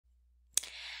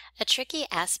A tricky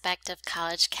aspect of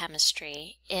college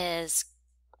chemistry is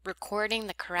recording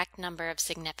the correct number of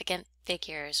significant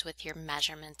figures with your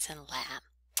measurements in lab.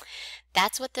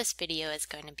 That's what this video is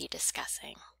going to be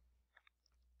discussing.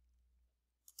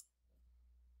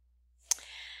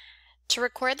 To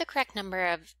record the correct number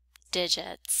of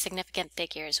digits, significant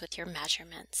figures with your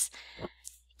measurements,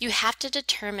 you have to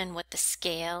determine what the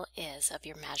scale is of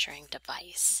your measuring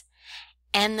device.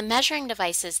 And the measuring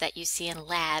devices that you see in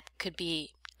lab could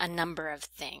be a number of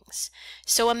things.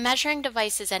 So a measuring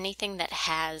device is anything that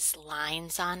has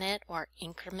lines on it or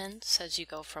increments as you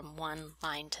go from one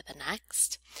line to the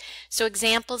next. So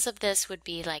examples of this would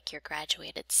be like your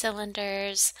graduated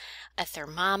cylinders, a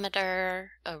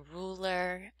thermometer, a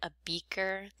ruler, a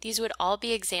beaker. These would all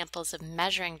be examples of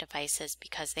measuring devices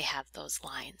because they have those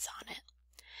lines on it.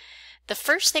 The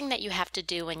first thing that you have to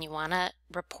do when you want to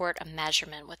report a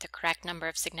measurement with the correct number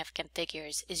of significant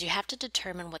figures is you have to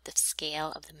determine what the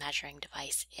scale of the measuring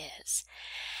device is.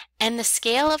 And the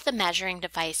scale of the measuring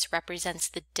device represents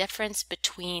the difference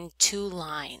between two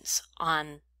lines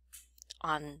on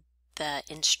the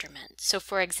instrument. So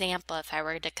for example, if I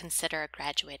were to consider a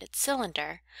graduated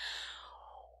cylinder,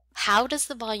 how does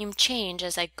the volume change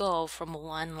as I go from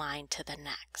one line to the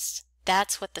next?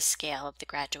 That's what the scale of the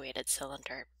graduated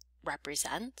cylinder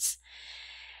represents.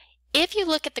 If you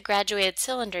look at the graduated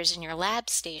cylinders in your lab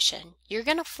station, you're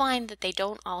going to find that they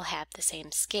don't all have the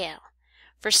same scale.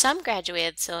 For some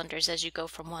graduated cylinders, as you go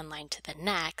from one line to the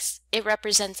next, it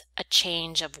represents a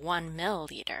change of 1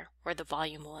 milliliter, where the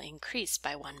volume will increase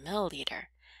by 1 milliliter.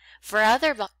 For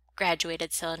other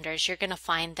graduated cylinders, you're going to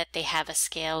find that they have a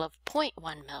scale of 0.1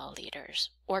 milliliters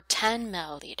or 10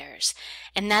 milliliters,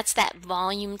 and that's that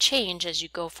volume change as you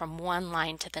go from one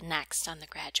line to the next on the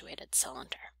graduated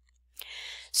cylinder.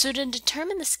 So to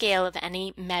determine the scale of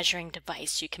any measuring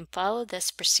device, you can follow this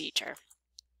procedure.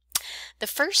 The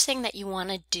first thing that you want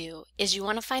to do is you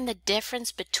want to find the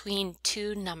difference between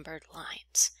two numbered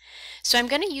lines. So I'm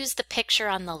going to use the picture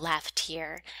on the left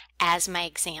here as my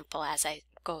example as I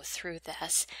go through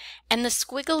this, and the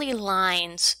squiggly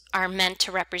lines are meant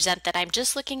to represent that I'm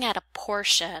just looking at a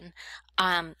portion.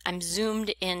 I'm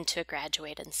zoomed into a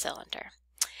graduated cylinder.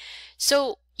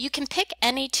 So you can pick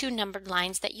any two numbered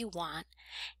lines that you want,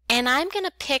 and I'm going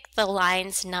to pick the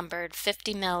lines numbered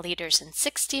 50 milliliters and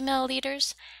 60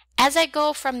 milliliters. As I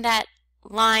go from that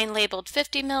line labeled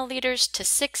 50 milliliters to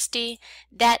 60,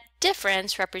 that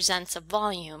difference represents a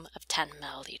volume of 10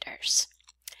 milliliters.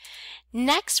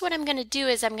 Next, what I'm going to do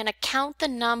is I'm going to count the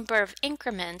number of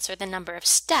increments or the number of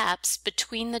steps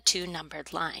between the two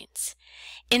numbered lines.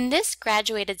 In this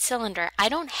graduated cylinder, I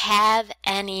don't have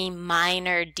any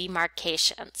minor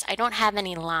demarcations. I don't have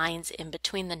any lines in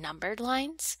between the numbered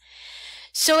lines.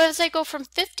 So as I go from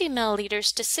 50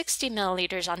 milliliters to 60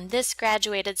 milliliters on this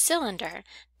graduated cylinder,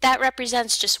 that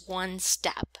represents just one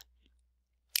step.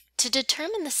 To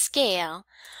determine the scale,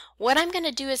 what I'm going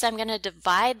to do is I'm going to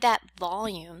divide that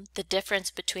volume, the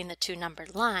difference between the two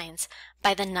numbered lines,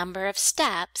 by the number of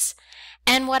steps,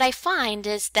 and what I find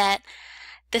is that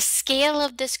the scale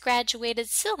of this graduated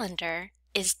cylinder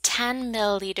is 10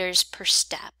 milliliters per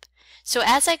step. So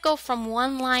as I go from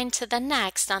one line to the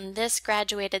next on this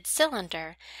graduated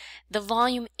cylinder, the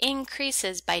volume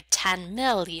increases by 10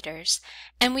 milliliters,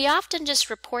 and we often just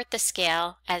report the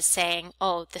scale as saying,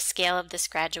 oh, the scale of this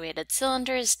graduated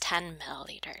cylinder is 10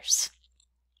 milliliters.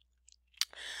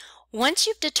 Once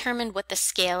you've determined what the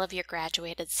scale of your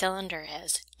graduated cylinder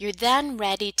is, you're then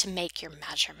ready to make your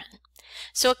measurement.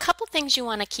 So a couple things you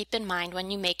want to keep in mind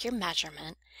when you make your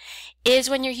measurement is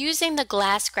when you're using the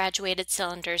glass graduated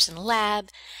cylinders in lab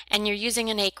and you're using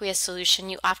an aqueous solution,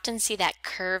 you often see that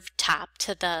curved top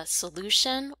to the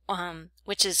solution,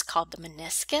 which is called the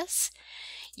meniscus.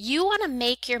 You want to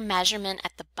make your measurement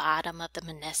at the bottom of the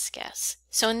meniscus.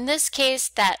 So in this case,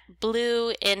 that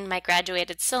blue in my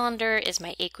graduated cylinder is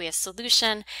my aqueous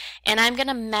solution, and I'm going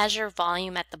to measure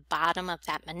volume at the bottom of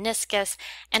that meniscus,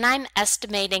 and I'm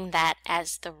estimating that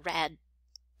as the red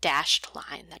dashed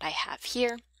line that I have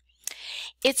here.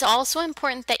 It's also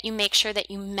important that you make sure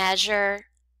that you measure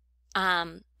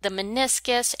the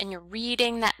meniscus and you're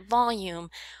reading that volume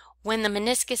when the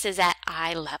meniscus is at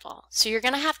eye level. So you're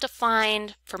going to have to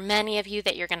find, for many of you,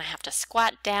 that you're going to have to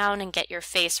squat down and get your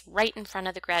face right in front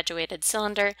of the graduated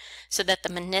cylinder so that the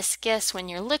meniscus, when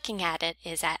you're looking at it,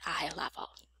 is at eye level.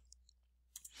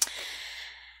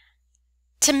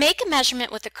 To make a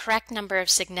measurement with the correct number of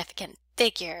significant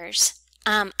figures,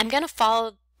 I'm going to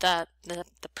follow the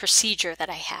procedure that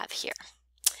I have here.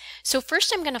 So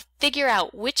first I'm going to figure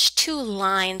out which two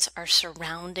lines are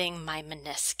surrounding my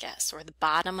meniscus, or the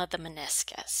bottom of the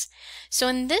meniscus. So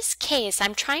in this case,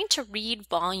 I'm trying to read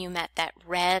volume at that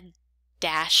red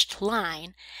dashed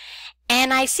line,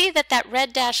 and I see that that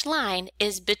red dashed line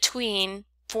is between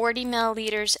 40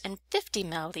 milliliters and 50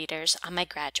 milliliters on my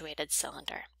graduated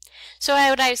cylinder. So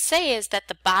what I would say is that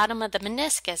the bottom of the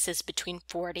meniscus is between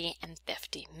 40 and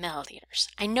 50 milliliters.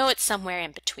 I know it's somewhere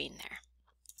in between there.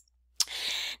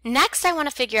 Next, I want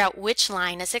to figure out which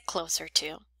line is it closer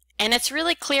to. And it's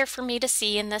really clear for me to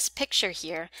see in this picture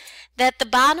here that the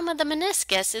bottom of the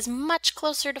meniscus is much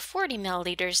closer to 40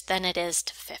 milliliters than it is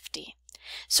to 50.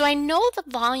 So I know the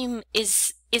volume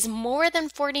is more than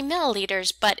 40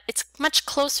 milliliters, but it's much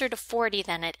closer to 40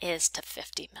 than it is to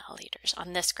 50 milliliters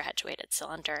on this graduated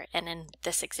cylinder and in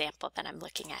this example that I'm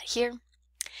looking at here.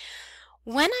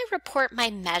 When I report my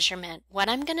measurement, what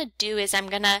I'm going to do is I'm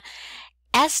going to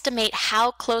estimate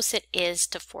how close it is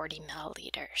to 40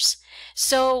 milliliters.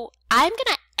 So I'm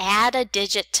going to add a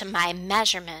digit to my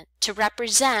measurement to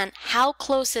represent how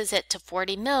close is it to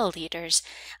 40 milliliters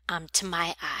to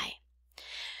my eye.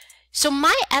 So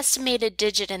my estimated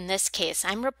digit in this case,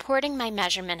 I'm reporting my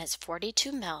measurement as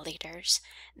 42 milliliters.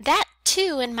 That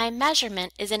 2 in my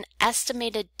measurement is an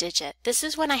estimated digit. This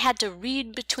is when I had to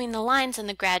read between the lines in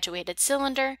the graduated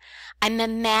cylinder. I'm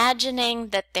imagining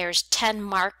that there's 10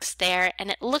 marks there,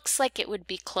 and it looks like it would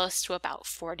be close to about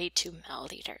 42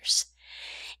 milliliters.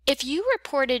 If you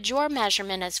reported your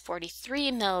measurement as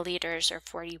 43 milliliters or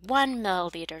 41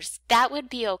 milliliters, that would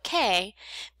be okay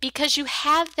because you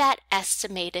have that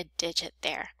estimated digit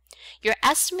there. Your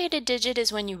estimated digit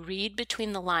is when you read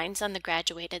between the lines on the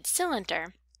graduated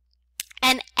cylinder,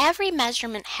 and every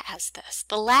measurement has this.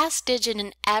 The last digit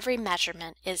in every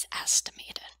measurement is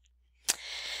estimated.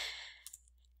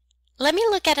 Let me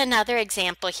look at another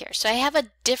example here. So I have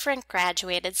a different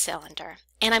graduated cylinder,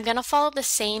 and I'm going to follow the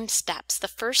same steps. The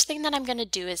first thing that I'm going to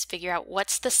do is figure out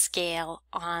what's the scale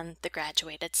on the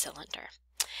graduated cylinder.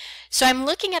 So I'm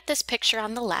looking at this picture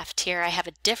on the left here. I have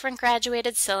a different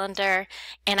graduated cylinder,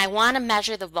 and I want to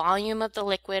measure the volume of the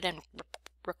liquid and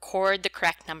record the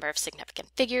correct number of significant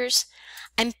figures.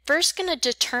 I'm first going to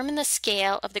determine the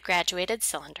scale of the graduated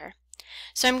cylinder.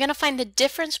 So I'm going to find the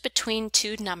difference between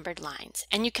two numbered lines,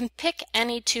 and you can pick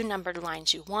any two numbered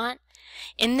lines you want.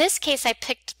 In this case, I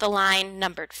picked the line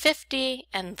numbered 50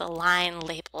 and the line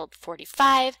labeled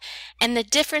 45, and the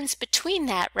difference between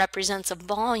that represents a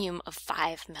volume of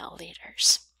 5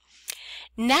 milliliters.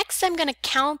 Next, I'm going to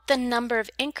count the number of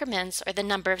increments, or the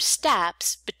number of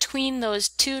steps, between those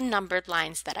two numbered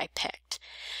lines that I picked.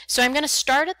 So I'm going to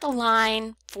start at the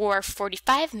line for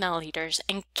 45 milliliters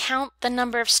and count the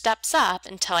number of steps up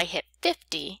until I hit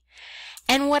 50.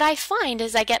 And what I find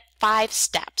is I get 5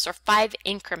 steps, or 5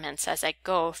 increments, as I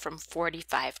go from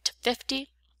 45 to 50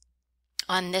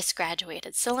 on this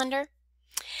graduated cylinder.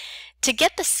 To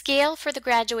get the scale for the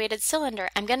graduated cylinder,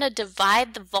 I'm going to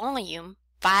divide the volume,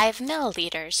 5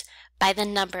 milliliters, by the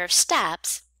number of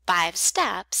steps, 5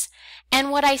 steps,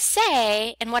 and what I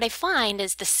say and what I find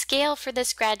is the scale for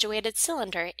this graduated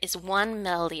cylinder is 1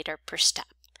 milliliter per step.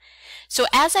 So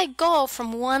as I go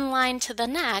from one line to the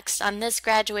next on this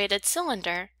graduated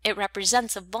cylinder, it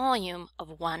represents a volume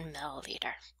of 1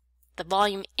 milliliter. The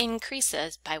volume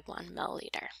increases by 1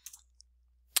 milliliter.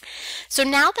 So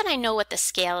now that I know what the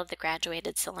scale of the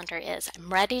graduated cylinder is,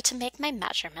 I'm ready to make my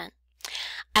measurement.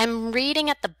 I'm reading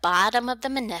at the bottom of the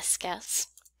meniscus,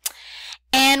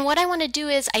 and what I want to do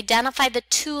is identify the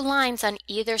two lines on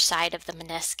either side of the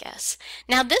meniscus.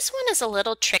 Now this one is a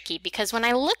little tricky because when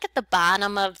I look at the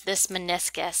bottom of this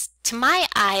meniscus, to my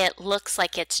eye it looks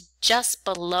like it's just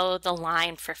below the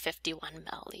line for 51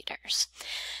 milliliters.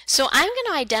 So I'm going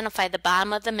to identify the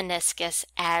bottom of the meniscus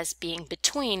as being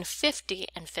between 50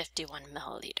 and 51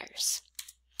 milliliters.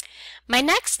 My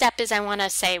next step is I want to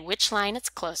say which line it's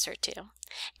closer to.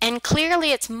 And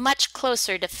clearly it's much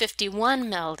closer to 51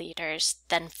 milliliters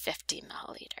than 50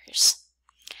 milliliters.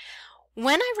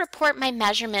 When I report my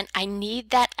measurement, I need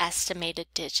that estimated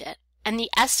digit. And the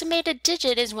estimated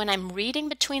digit is when I'm reading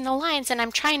between the lines and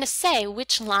I'm trying to say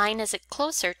which line is it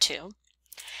closer to.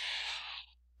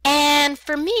 And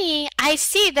for me, I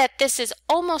see that this is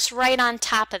almost right on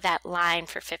top of that line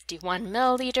for 51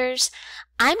 milliliters.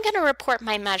 I'm going to report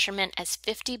my measurement as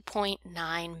 50.9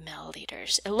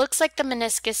 milliliters. It looks like the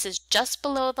meniscus is just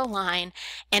below the line,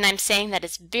 and I'm saying that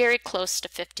it's very close to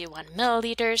 51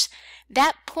 milliliters.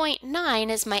 That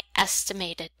 0.9 is my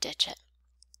estimated digit.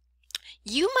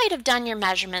 You might have done your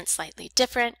measurement slightly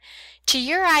different. To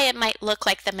your eye, it might look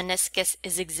like the meniscus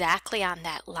is exactly on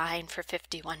that line for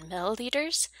 51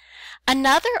 milliliters.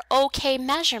 Another okay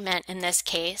measurement in this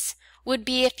case would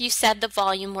be if you said the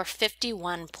volume were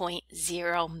 51.0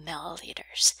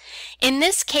 milliliters. In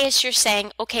this case, you're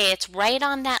saying, okay, it's right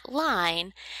on that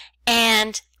line,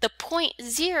 and the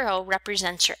 0.0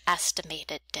 represents your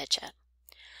estimated digit.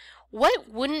 What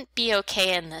wouldn't be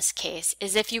okay in this case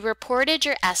is if you reported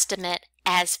your estimate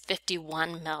as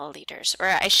 51 milliliters, or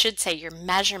I should say your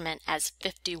measurement as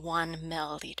 51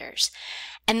 milliliters.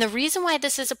 And the reason why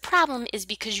this is a problem is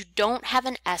because you don't have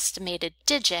an estimated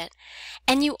digit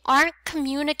and you aren't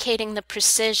communicating the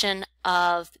precision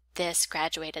of this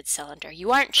graduated cylinder.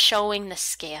 You aren't showing the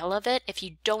scale of it if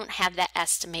you don't have that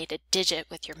estimated digit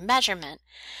with your measurement.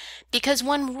 Because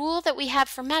one rule that we have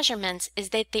for measurements is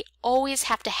that they always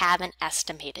have to have an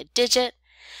estimated digit.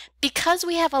 Because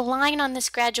we have a line on this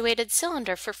graduated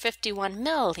cylinder for 51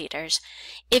 milliliters,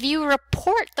 if you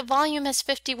report the volume as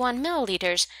 51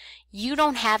 milliliters, you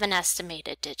don't have an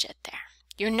estimated digit there.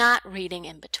 You're not reading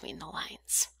in between the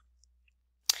lines.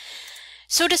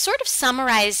 So to sort of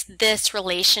summarize this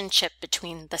relationship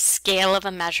between the scale of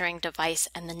a measuring device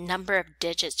and the number of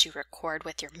digits you record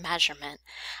with your measurement,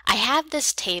 I have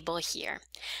this table here.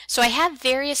 So I have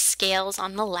various scales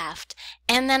on the left,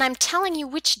 and then I'm telling you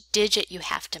which digit you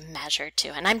have to measure to.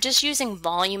 And I'm just using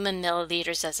volume in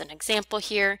milliliters as an example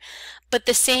here, but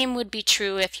the same would be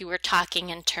true if you were talking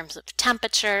in terms of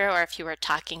temperature or if you were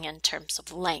talking in terms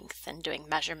of length and doing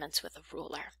measurements with a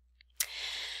ruler.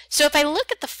 So if I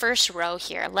look at the first row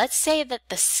here, let's say that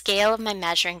the scale of my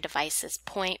measuring device is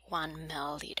 0.1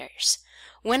 milliliters.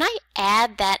 When I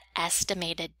add that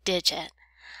estimated digit,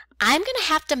 I'm going to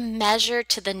have to measure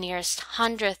to the nearest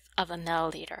hundredth of a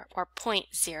milliliter, or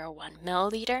 0.01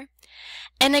 milliliter.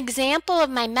 An example of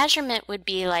my measurement would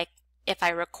be like if I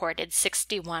recorded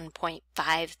 61.53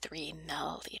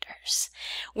 milliliters,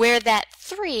 where that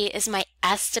 3 is my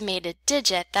estimated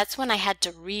digit. That's when I had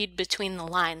to read between the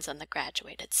lines on the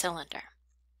graduated cylinder.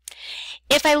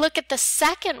 If I look at the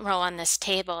second row on this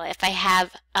table, if I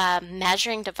have a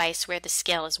measuring device where the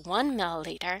scale is 1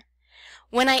 milliliter,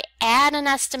 when I add an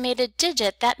estimated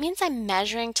digit, that means I'm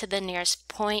measuring to the nearest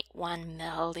 0.1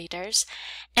 milliliters.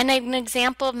 And an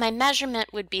example of my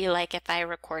measurement would be like if I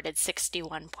recorded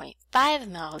 61.5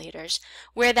 milliliters,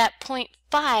 where that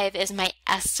 0.5 is my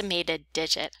estimated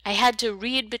digit. I had to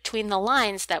read between the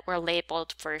lines that were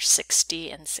labeled for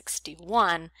 60 and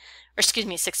 61, or excuse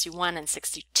me, 61 and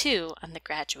 62 on the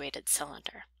graduated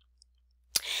cylinder.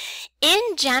 In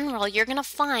general, you're going to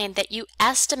find that you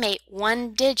estimate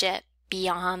one digit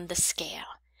beyond the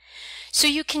scale. So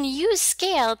you can use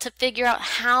scale to figure out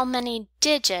how many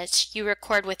digits you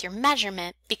record with your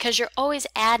measurement because you're always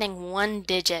adding one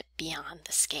digit beyond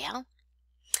the scale.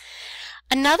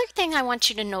 Another thing I want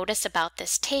you to notice about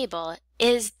this table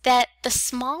is that the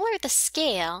smaller the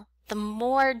scale, the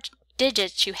more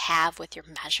digits you have with your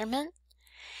measurement.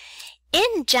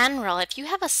 In general, if you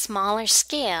have a smaller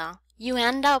scale, you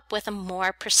end up with a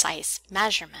more precise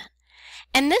measurement.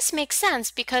 And this makes sense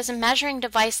because a measuring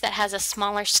device that has a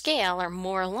smaller scale or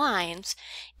more lines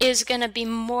is going to be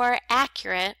more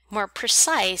accurate, more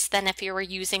precise than if you were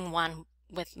using one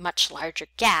with much larger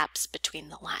gaps between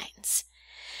the lines.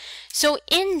 So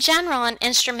in general, an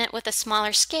instrument with a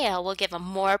smaller scale will give a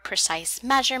more precise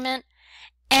measurement,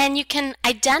 and you can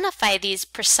identify these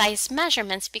precise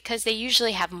measurements because they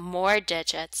usually have more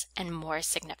digits and more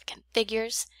significant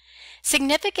figures.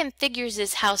 Significant figures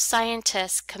is how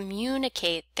scientists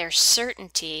communicate their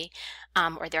certainty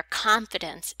or their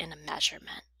confidence in a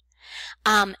measurement.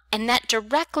 And that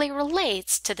directly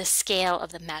relates to the scale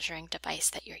of the measuring device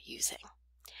that you're using.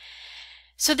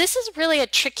 So this is really a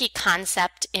tricky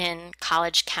concept in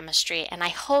college chemistry, and I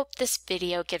hope this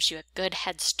video gives you a good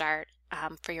head start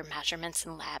for your measurements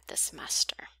in lab this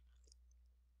semester.